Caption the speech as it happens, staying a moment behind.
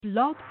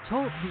Blog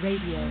Talk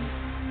Radio.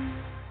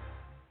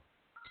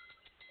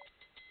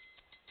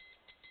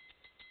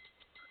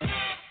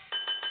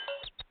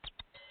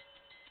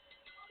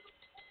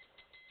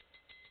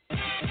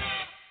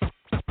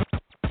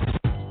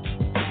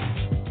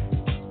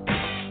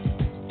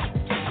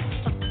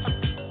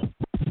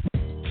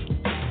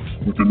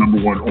 With the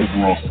number one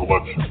overall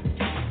selection.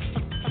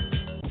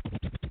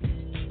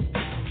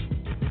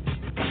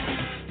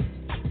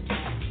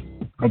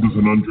 How does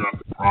an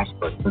undrafted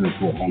prospect turn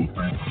into a Hall of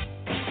Famer?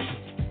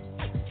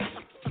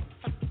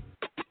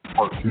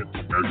 Heart can't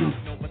be measured.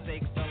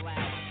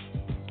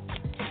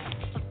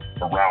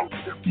 Around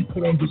can't be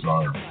put on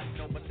desire.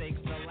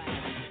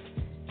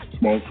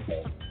 Small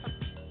school,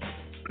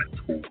 big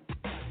school.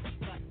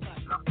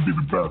 You have to be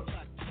the best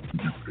to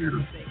get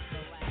paid.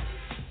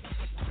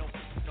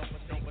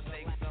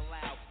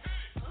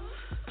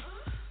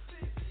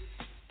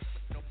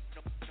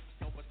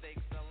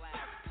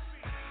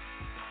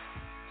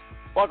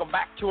 Welcome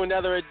back to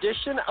another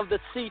edition of the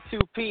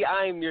C2P.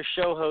 I am your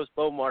show host,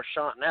 Bo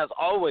Marchionte, and as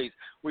always,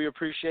 we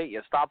appreciate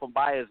you stopping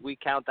by as we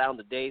count down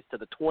the days to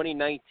the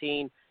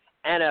 2019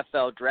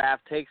 NFL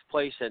Draft. Takes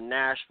place in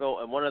Nashville,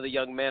 and one of the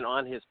young men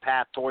on his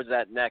path towards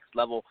that next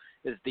level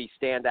is the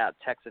standout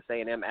Texas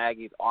A&M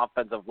Aggies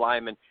offensive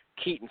lineman,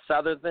 Keaton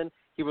Sutherland.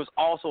 He was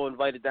also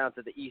invited down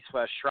to the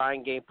East-West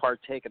Shrine Game,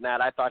 partake in that.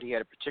 I thought he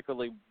had a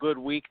particularly good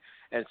week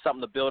and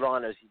something to build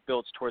on as he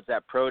builds towards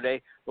that pro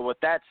day. But with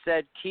that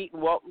said, Keaton,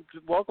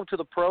 welcome to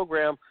the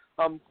program.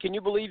 Can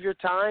you believe your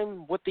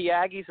time with the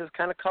Aggies has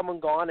kind of come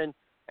and gone,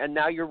 and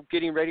now you're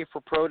getting ready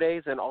for pro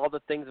days and all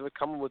the things that would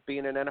come with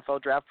being an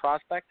NFL draft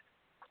prospect?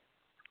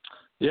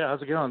 Yeah,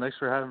 how's it going? Thanks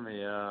for having me.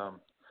 Yeah,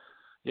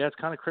 it's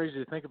kind of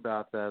crazy to think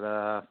about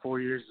that. 4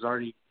 years has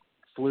already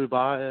flew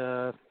by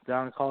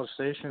down in College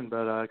Station,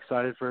 but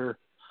excited for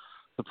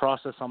the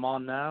process I'm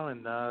on now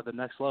and the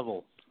next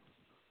level.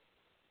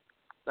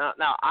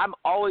 Now I'm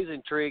always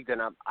intrigued,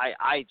 and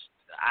I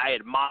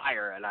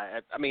admire, and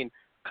I mean,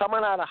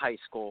 coming out of high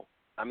school,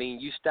 I mean,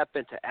 you step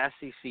into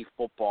SEC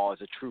football as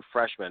a true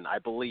freshman, I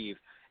believe,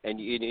 and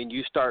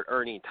you start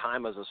earning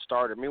time as a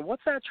starter. I mean,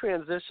 what's that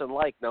transition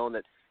like, knowing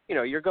that, you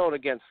know, you're going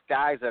against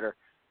guys that are,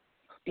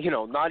 you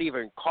know, not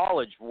even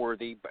college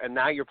worthy, and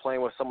now you're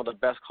playing with some of the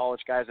best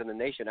college guys in the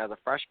nation as a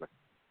freshman?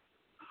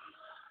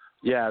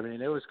 Yeah, I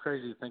mean, it was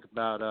crazy to think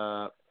about.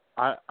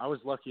 I was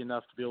lucky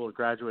enough to be able to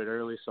graduate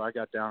early, so I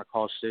got down to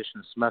College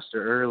Station a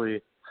semester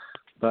early.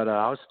 But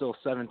I was still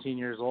 17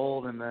 years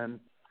old, and then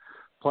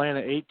playing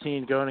at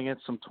 18, going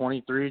against some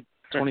 23,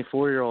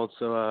 24-year-olds.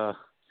 So,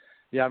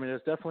 yeah, I mean, it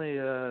was definitely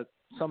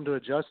something to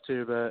adjust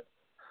to, but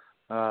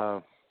I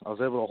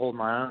was able to hold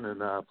my own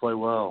and play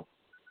well.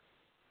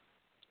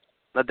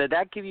 But did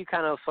that give you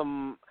kind of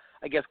some,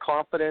 I guess,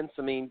 confidence?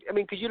 I mean,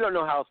 because you don't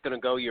know how it's going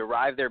to go. You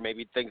arrive there,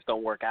 maybe things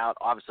don't work out.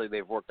 Obviously,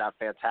 they've worked out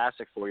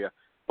fantastic for you.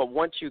 But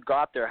once you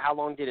got there, how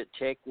long did it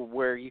take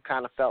where you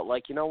kind of felt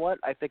like, you know what,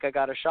 I think I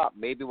got a shot.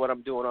 Maybe what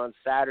I'm doing on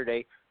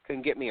Saturday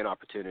can get me an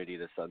opportunity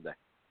this Sunday.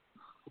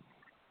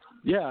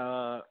 Yeah,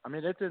 I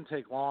mean, it didn't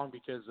take long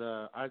because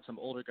I had some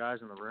older guys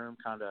in the room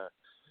kind of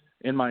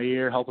in my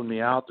ear helping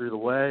me out through the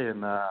way.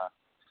 And,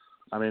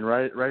 I mean,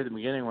 right at the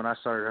beginning when I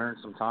started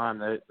earning some time,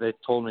 they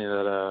told me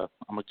that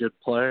I'm a good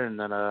player and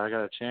that I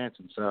got a chance.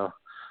 And so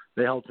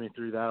they helped me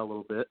through that a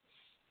little bit.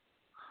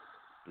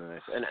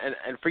 Nice.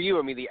 And for you,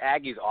 I mean, the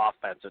Aggies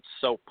offense, it's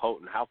so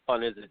potent. How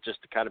fun is it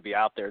just to kind of be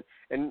out there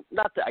and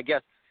not to, I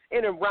guess,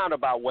 in a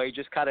roundabout way,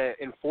 just kind of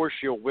enforce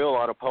your will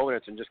on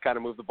opponents and just kind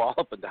of move the ball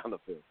up and down the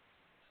field?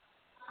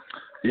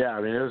 Yeah,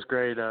 I mean, it was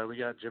great. We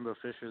got Jimbo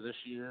Fisher this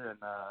year and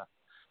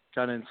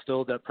kind of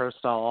instilled that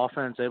pro-style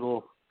offense,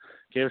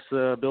 gave us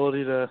the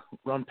ability to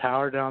run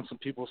power down some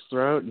people's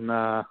throat and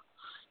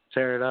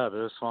tear it up. It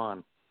was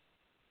fun.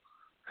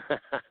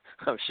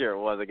 I'm sure it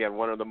was. Again,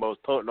 one of the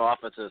most potent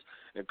offenses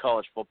in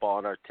college football,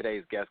 and our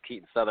today's guest,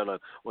 Keaton Sutherland,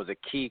 was a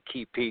key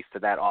piece to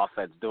that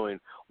offense doing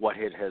what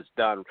it has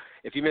done.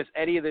 If you miss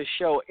any of this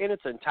show in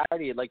its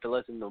entirety, you'd like to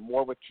listen to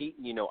more with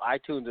Keaton, you know,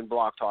 iTunes and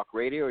Blog Talk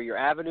Radio are your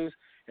avenues,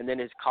 and then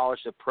his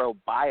College2Pro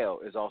bio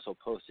is also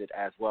posted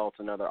as well. It's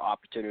another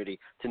opportunity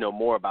to know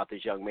more about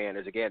this young man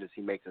as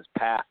he makes his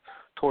path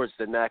towards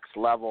the next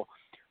level.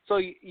 So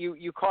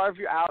you carve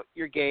out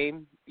your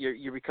game.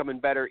 You're becoming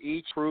better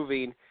each,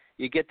 proving.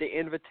 You get the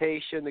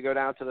invitation to go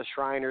down to the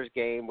Shriners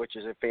game, which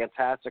is a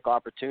fantastic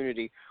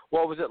opportunity.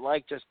 What was it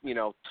like just, you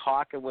know,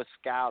 talking with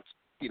scouts,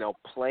 you know,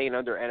 playing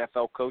under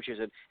NFL coaches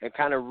and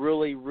kind of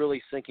really,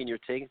 really sinking your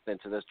teeth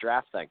into this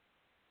draft thing?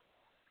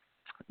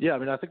 Yeah, I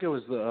mean, I think it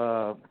was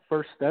the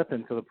first step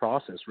into the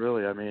process,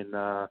 really. I mean,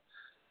 I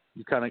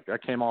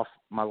came off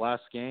my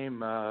last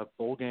game,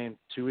 bowl game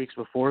 2 weeks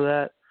before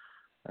that,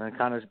 and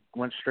kind of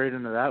went straight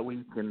into that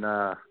week and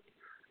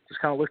just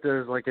kind of looked at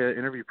it as like an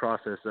interview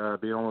process,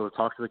 being able to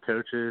talk to the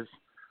coaches,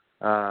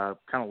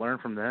 kind of learn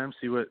from them,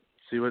 see what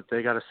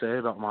they got to say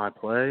about my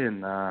play,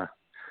 and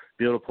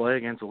be able to play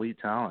against elite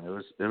talent.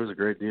 It was a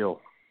great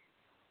deal.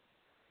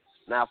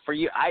 Now, for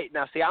you,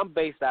 I'm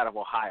based out of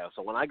Ohio,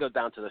 so when I go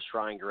down to the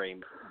Shrine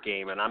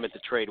game and I'm at the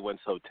Trade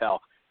Winds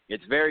Hotel,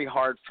 it's very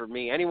hard for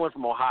me. Anyone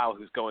from Ohio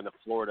who's going to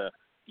Florida,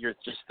 you're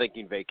just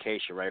thinking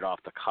vacation right off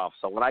the cuff.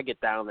 So when I get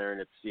down there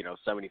and it's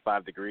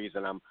 75 degrees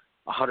and I'm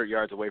 100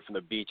 yards away from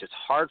the beach, it's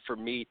hard for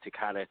me to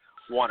kind of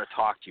want to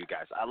talk to you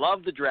guys. I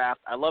love the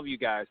draft. I love you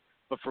guys.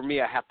 But for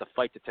me, I have to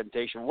fight the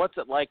temptation. What's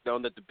it like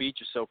knowing that the beach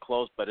is so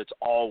close, but it's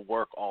all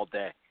work all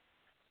day?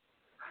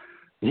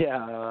 Yeah,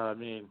 I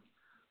mean,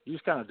 you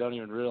just kind of don't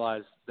even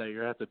realize that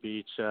you're at the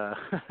beach. You're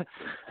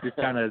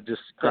kind of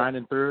just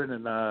grinding through it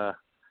and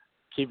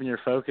keeping your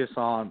focus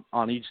on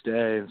each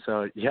day. And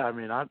so, yeah, I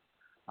mean, I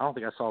don't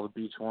think I saw the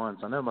beach once.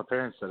 I know my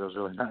parents said it was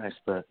really nice,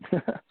 but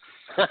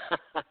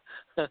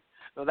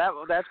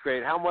well, that's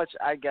great. How much,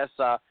 I guess,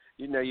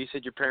 you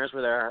said your parents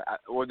were there.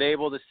 Were they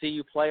able to see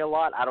you play a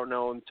lot? I don't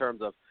know in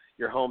terms of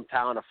your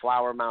hometown of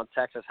Flower Mound,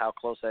 Texas, how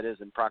close that is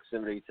in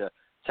proximity to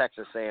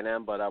Texas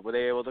A&M, but were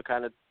they able to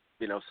kind of,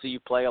 see you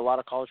play a lot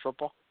of college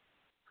football?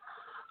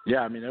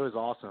 Yeah, I mean, it was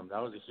awesome.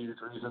 That was a huge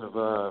reason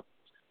of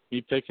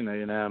me picking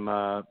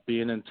A&M,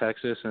 being in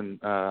Texas and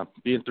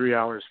being 3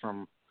 hours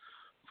from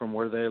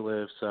where they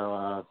live.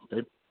 So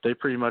they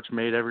pretty much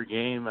made every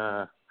game.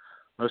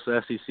 Most of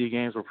the SEC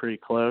games were pretty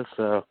close,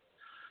 so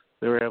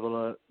they were able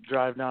to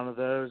drive down to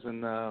those,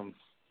 and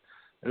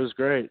it was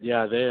great.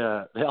 Yeah,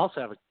 they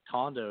also have a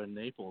condo in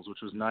Naples,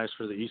 which was nice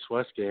for the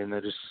East-West game.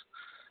 They just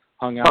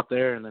hung out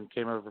there and then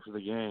came over for the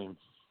game.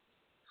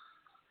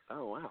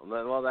 Oh, wow.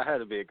 Well, that had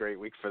to be a great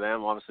week for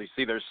them. Obviously,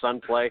 see their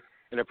son play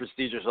in a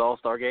prestigious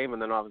All-Star game,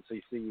 and then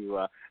obviously see you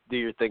do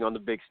your thing on the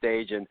big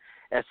stage in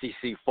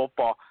SEC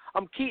football.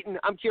 Keaton,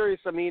 I'm curious.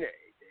 I mean,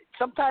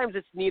 sometimes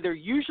it's neither.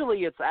 Usually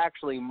it's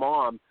actually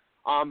mom.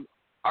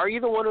 Are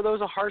either one of those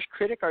a harsh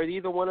critic? Are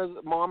either one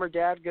of mom or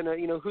dad going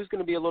to, who's going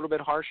to be a little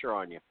bit harsher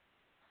on you?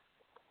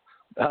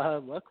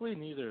 Luckily,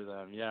 neither of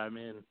them. Yeah, I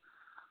mean,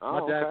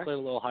 my dad played a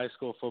little high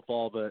school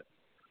football, but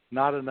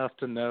not enough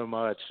to know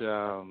much.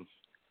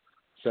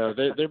 So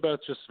they're both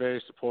just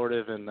very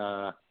supportive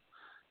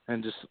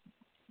and just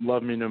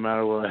love me no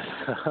matter what.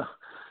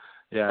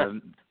 Yeah,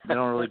 they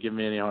don't really give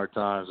me any hard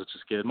times, which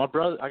is good.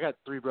 I got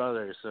 3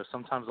 brothers, so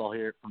sometimes I'll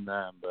hear it from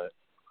them. But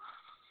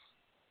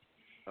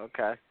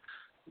okay,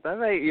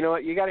 you know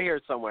what, you got to hear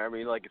it somewhere. I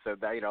mean, like I said,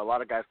 that a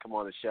lot of guys come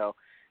on the show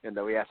and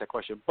we ask that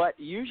question, but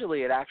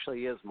usually it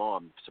actually is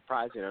mom.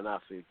 Surprising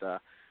enough,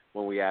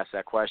 when we ask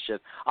that question.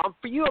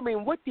 For you, I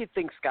mean, what do you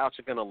think scouts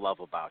are going to love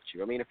about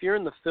you? I mean, if you're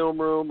in the film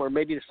room or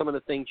maybe some of the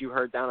things you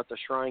heard down at the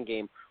Shrine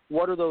game,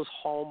 what are those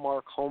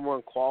hallmark home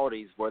run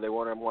qualities where they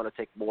want to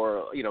take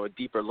more, a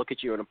deeper look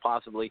at you and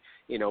possibly,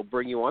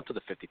 bring you onto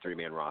the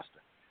 53-man roster?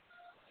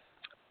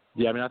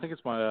 Yeah, I mean, I think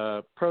it's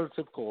my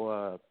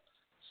prototypical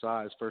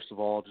size, first of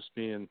all, just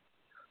being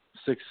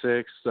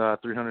 6'6",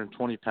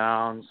 320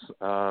 pounds,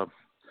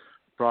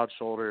 broad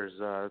shoulders.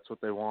 That's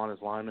what they want is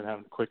linemen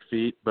having quick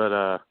feet,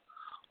 but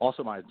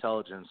also my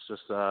intelligence,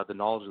 just the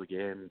knowledge of the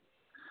game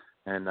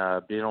and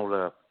being able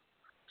to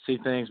see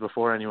things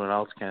before anyone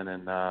else can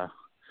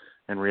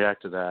and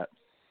react to that.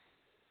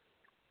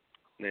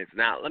 Nice.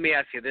 Now, let me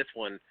ask you this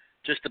one,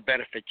 just to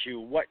benefit you.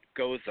 What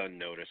goes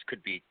unnoticed?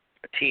 Could be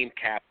a team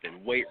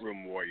captain, weight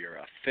room warrior,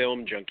 a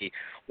film junkie.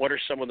 What are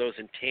some of those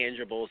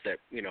intangibles that,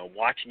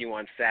 watching you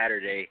on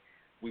Saturday,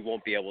 we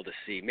won't be able to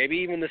see? Maybe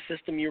even the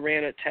system you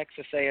ran at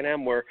Texas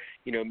A&M where,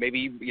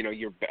 maybe,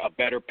 you're a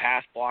better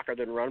pass blocker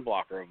than run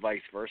blocker or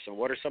vice versa.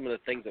 What are some of the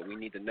things that we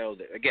need to know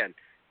that, again,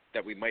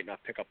 that we might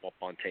not pick up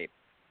on tape?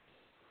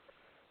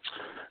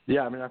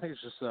 Yeah, I mean, I think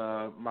it's just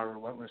my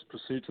relentless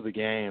pursuit to the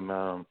game.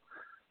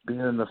 Being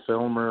in the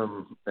film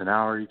room an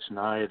hour each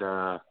night,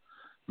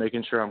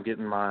 making sure I'm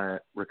getting my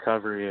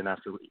recovery in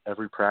after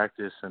every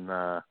practice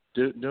and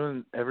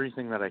doing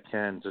everything that I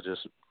can to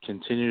just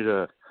continue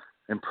to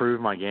improve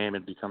my game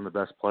and become the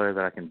best player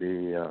that I can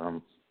be.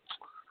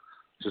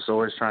 Just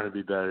always trying to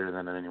be better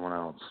than anyone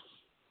else.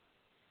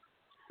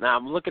 Now,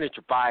 I'm looking at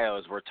your bio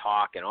as we're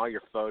talking, all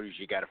your photos.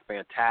 You got a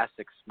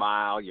fantastic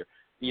smile.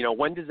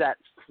 When does that,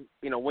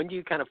 when do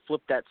you kind of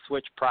flip that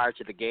switch prior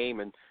to the game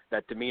and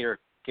that demeanor,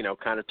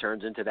 kind of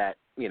turns into that,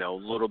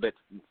 little bit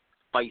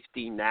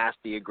feisty,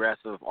 nasty,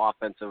 aggressive,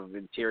 offensive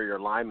interior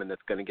lineman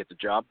that's going to get the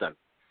job done?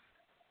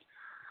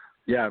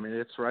 Yeah, I mean,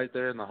 it's right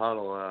there in the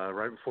huddle,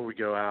 right before we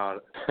go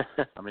out.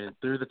 I mean,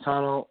 through the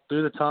tunnel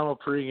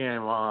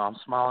pregame, I'm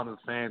smiling at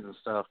the fans and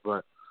stuff.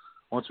 But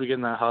once we get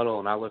in that huddle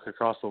and I look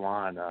across the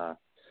line,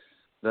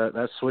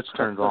 that switch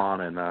turns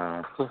on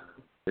and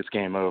it's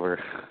game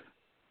over.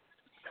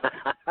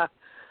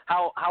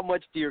 How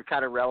much do you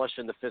kind of relish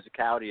in the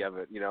physicality of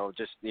it?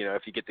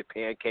 If you get to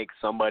pancake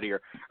somebody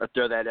or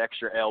throw that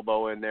extra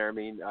elbow in there.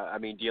 I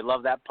mean, do you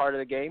love that part of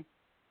the game?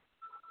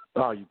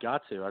 Oh, you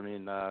got to. I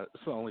mean,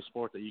 it's the only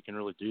sport that you can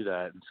really do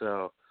that, and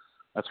so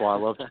that's why I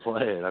love to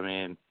play it. I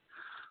mean,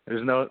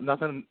 there's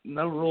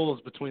no rules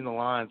between the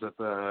lines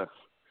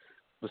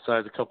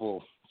besides a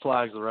couple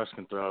flags the refs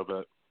can throw,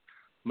 but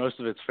most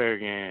of it's fair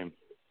game.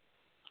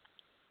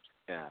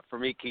 Yeah, for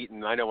me,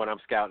 Keaton, I know when I'm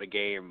scouting a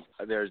game,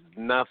 there's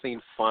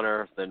nothing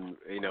funner than,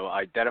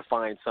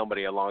 identifying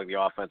somebody along the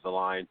offensive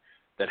line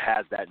that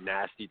has that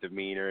nasty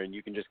demeanor, and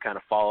you can just kind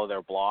of follow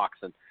their blocks.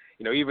 And,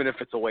 even if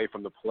it's away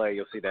from the play,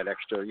 you'll see that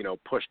extra,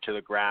 push to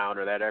the ground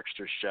or that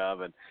extra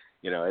shove. And,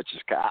 it's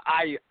just,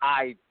 I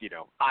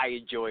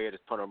enjoy it.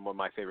 It's one of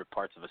my favorite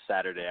parts of a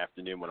Saturday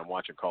afternoon when I'm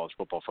watching college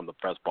football from the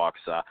press box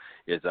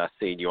is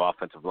seeing you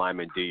offensive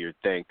linemen do your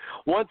thing.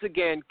 Once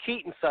again,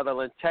 Keaton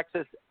Sutherland,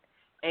 Texas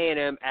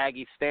A&M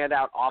Aggie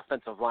standout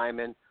offensive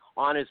lineman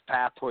on his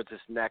path towards this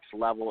next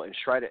level and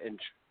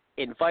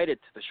invited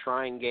to the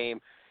Shrine Game,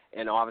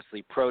 and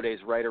obviously Pro Day's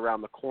right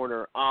around the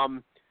corner.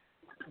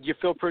 Do you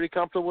feel pretty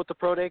comfortable with the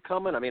Pro Day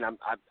coming? I mean,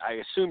 I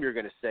assume you're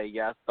going to say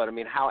yes, but I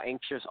mean, how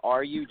anxious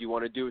are you? Do you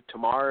want to do it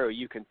tomorrow, or are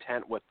you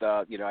content with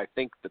I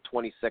think the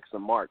 26th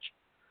of March?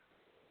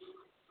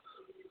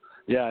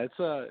 Yeah, it's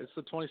the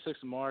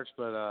 26th of March,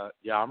 but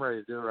I'm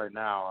ready to do it right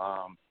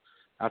now.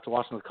 After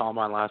watching the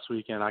combine last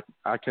weekend,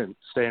 I couldn't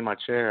stay in my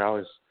chair. I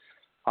was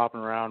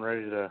hopping around,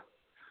 ready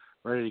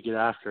to get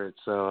after it.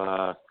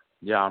 So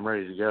I'm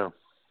ready to go.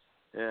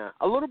 Yeah,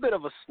 a little bit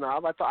of a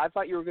snub. I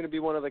thought you were going to be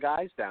one of the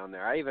guys down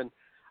there.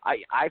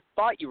 I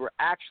thought you were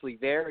actually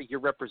there. You're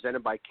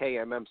represented by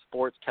KMM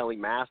Sports, Kelly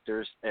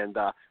Masters, and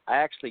I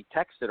actually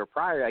texted her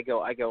prior. I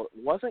go,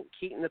 wasn't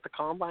Keaton at the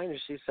combine? And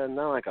she said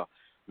no. I go,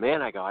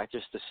 I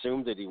just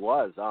assumed that he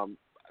was.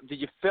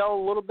 Did you feel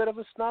a little bit of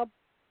a snub?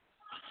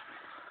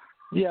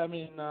 Yeah, I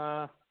mean,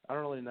 I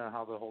don't really know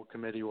how the whole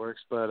committee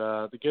works, but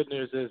the good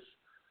news is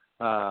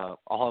I'll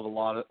have a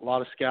lot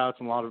of scouts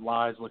and a lot of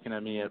lives looking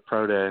at me at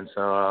Pro Day, and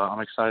so I'm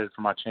excited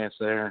for my chance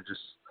there and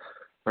just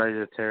ready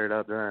to tear it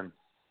up then.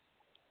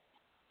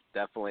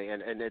 Definitely,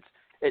 and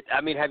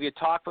I mean, have you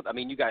talked with? I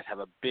mean, you guys have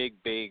a big,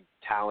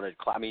 talented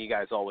class. I mean, you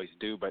guys always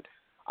do, but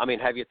I mean,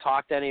 have you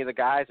talked to any of the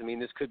guys? I mean,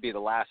 this could be the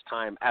last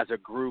time as a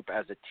group,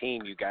 as a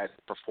team, you guys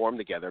perform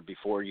together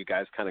before you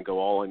guys kind of go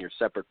all on your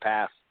separate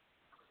paths.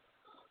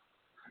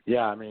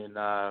 Yeah, I mean,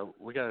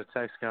 we got a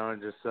text going,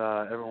 just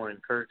everyone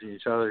encouraging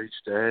each other each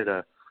day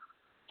to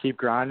keep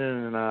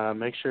grinding and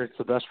make sure it's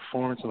the best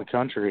performance in the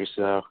country.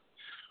 So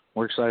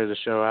we're excited to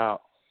show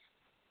out.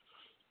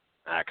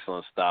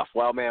 Excellent stuff.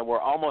 Well, man,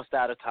 we're almost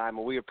out of time,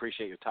 and we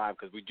appreciate your time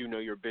because we do know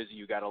you're busy.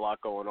 You got a lot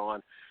going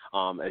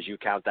on as you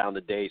count down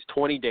the days,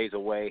 20 days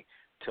away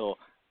till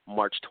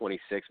March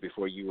 26th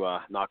before you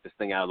knock this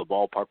thing out of the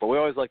ballpark. But we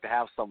always like to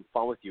have some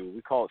fun with you.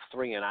 We call it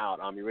 3 and out.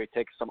 You ready to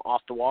take some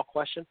off-the-wall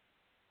question?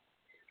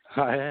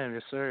 I am,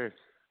 yes, sir.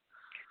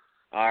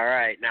 All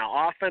right.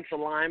 Now, offensive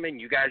linemen,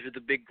 you guys are the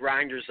big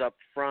grinders up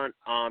front.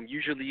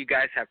 Usually you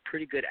guys have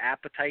pretty good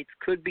appetites.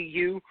 Could be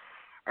you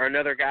or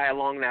another guy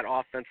along that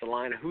offensive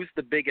line. Who's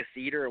the biggest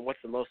eater, and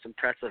what's the most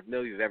impressive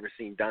meal you've ever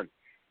seen done?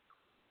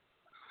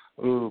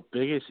 Ooh,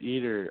 biggest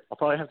eater. I'll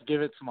probably have to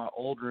give it to my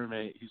old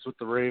roommate. He's with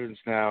the Ravens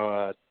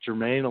now,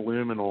 Jermaine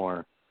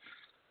Illuminor.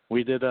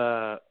 We did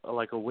a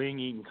wing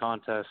eating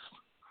contest,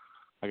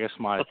 I guess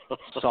my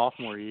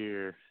sophomore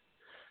year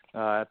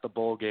at the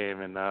bowl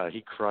game, and he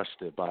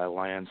crushed it by a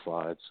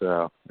landslide.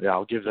 So, yeah,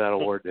 I'll give that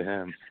award to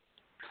him.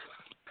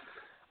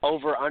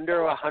 Over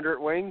under 100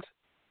 wings?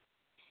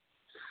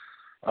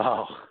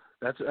 Oh,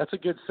 that's a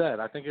good set.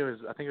 I think it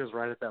was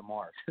right at that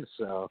mark.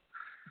 So,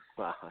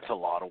 wow, that's a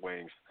lot of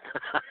wings.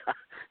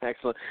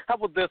 Excellent. How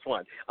about this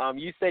one?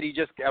 You said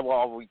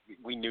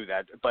we knew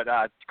that, but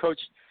Coach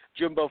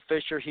Jimbo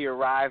Fisher, he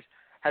arrived.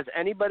 Has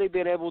anybody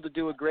been able to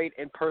do a great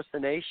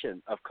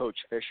impersonation of Coach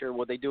Fisher?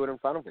 Will they do it in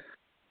front of him?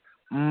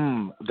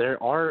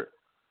 There are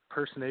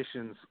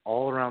impersonations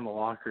all around the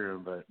locker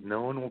room, but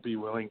no one will be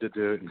willing to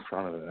do it in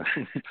front of them.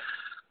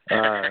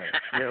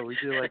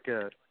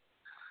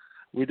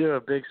 We do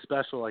a big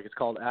special, it's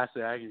called Ask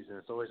the Aggies, and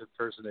it's always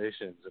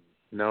impersonations, and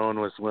no one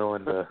was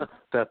willing to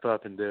step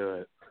up and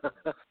do it.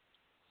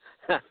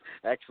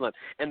 Excellent.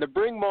 And to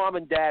bring mom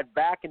and dad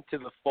back into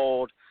the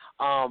fold,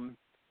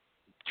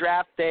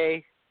 draft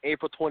day,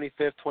 April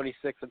 25th,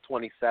 26th, and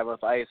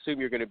 27th. I assume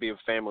you're going to be with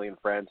family and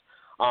friends.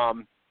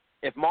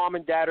 If mom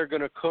and dad are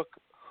going to cook,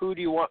 who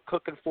do you want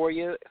cooking for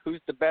you?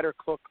 Who's the better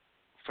cook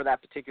for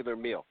that particular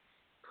meal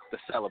to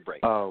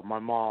celebrate? Oh, my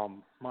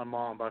mom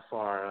by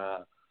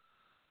far.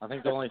 I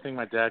think the only thing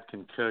my dad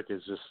can cook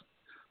is just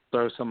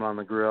throw something on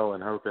the grill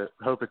and hope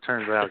it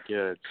turns out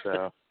good.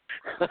 So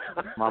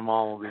my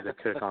mom will be the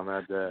cook on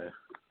that day.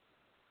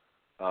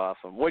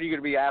 Awesome. What are you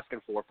going to be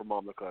asking for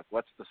mom to cook?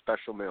 What's the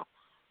special meal?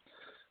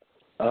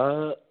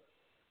 I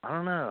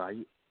don't know.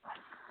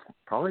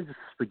 Probably just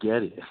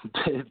spaghetti.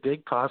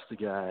 Big pasta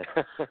guy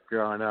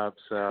growing up,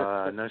 so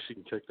I know she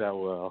can cook that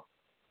well.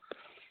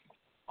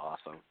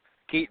 Awesome.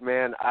 Keaton,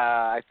 man,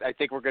 I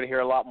think we're going to hear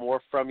a lot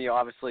more from you.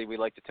 Obviously, we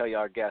like to tell you,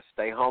 our guests,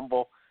 stay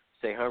humble,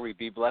 stay hungry,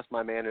 be blessed,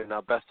 my man, and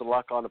best of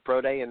luck on the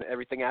Pro Day and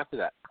everything after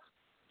that.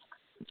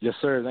 Yes,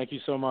 sir. Thank you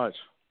so much.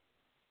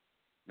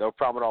 No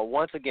problem at all.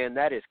 Once again,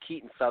 that is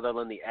Keaton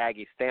Sutherland, the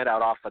Aggie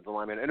standout offensive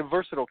lineman, and a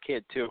versatile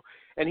kid, too.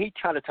 And he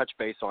kind of touched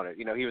base on it.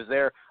 You know, he was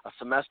there a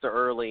semester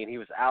early, and he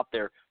was out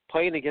there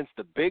playing against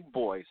the big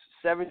boys,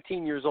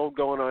 17 years old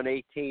going on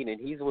 18,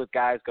 and he's with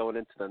guys going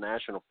into the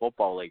National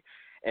Football League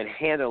and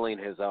handling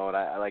his own.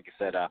 Like I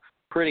said,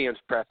 pretty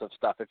impressive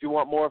stuff. If you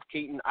want more of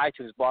Keaton,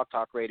 iTunes, Blog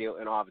Talk Radio,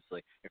 and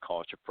obviously at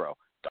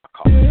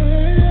collegiate.com.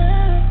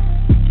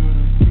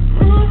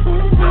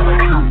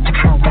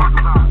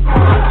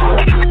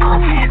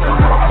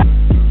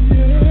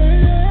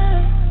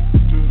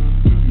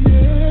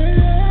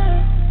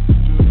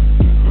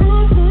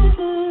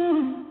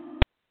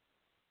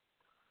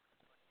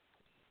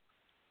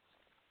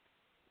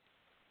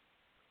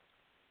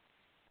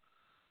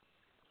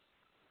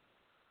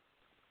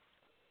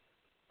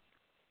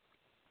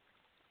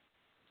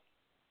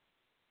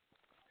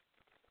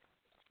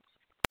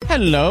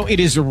 Hello, it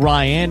is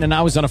Ryan, and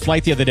I was on a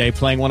flight the other day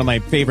playing one of my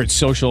favorite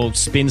social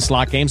spin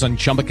slot games on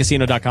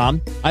ChumbaCasino.com.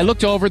 I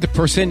looked over at the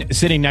person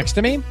sitting next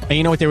to me, and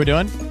you know what they were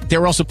doing? They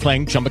were also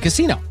playing Chumba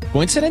Casino.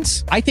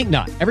 Coincidence? I think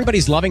not.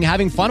 Everybody's loving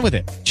having fun with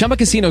it. Chumba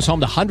Casino is home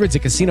to hundreds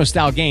of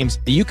casino-style games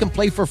that you can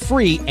play for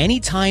free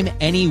anytime,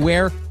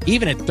 anywhere,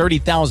 even at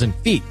 30,000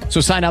 feet.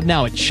 So sign up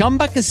now at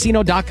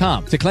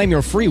ChumbaCasino.com to claim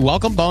your free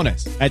welcome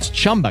bonus. That's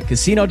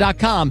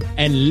ChumbaCasino.com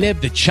and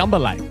live the Chumba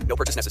life. No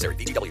purchase necessary.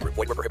 VGW. Void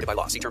where prohibited by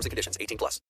law. See terms and conditions. 18+.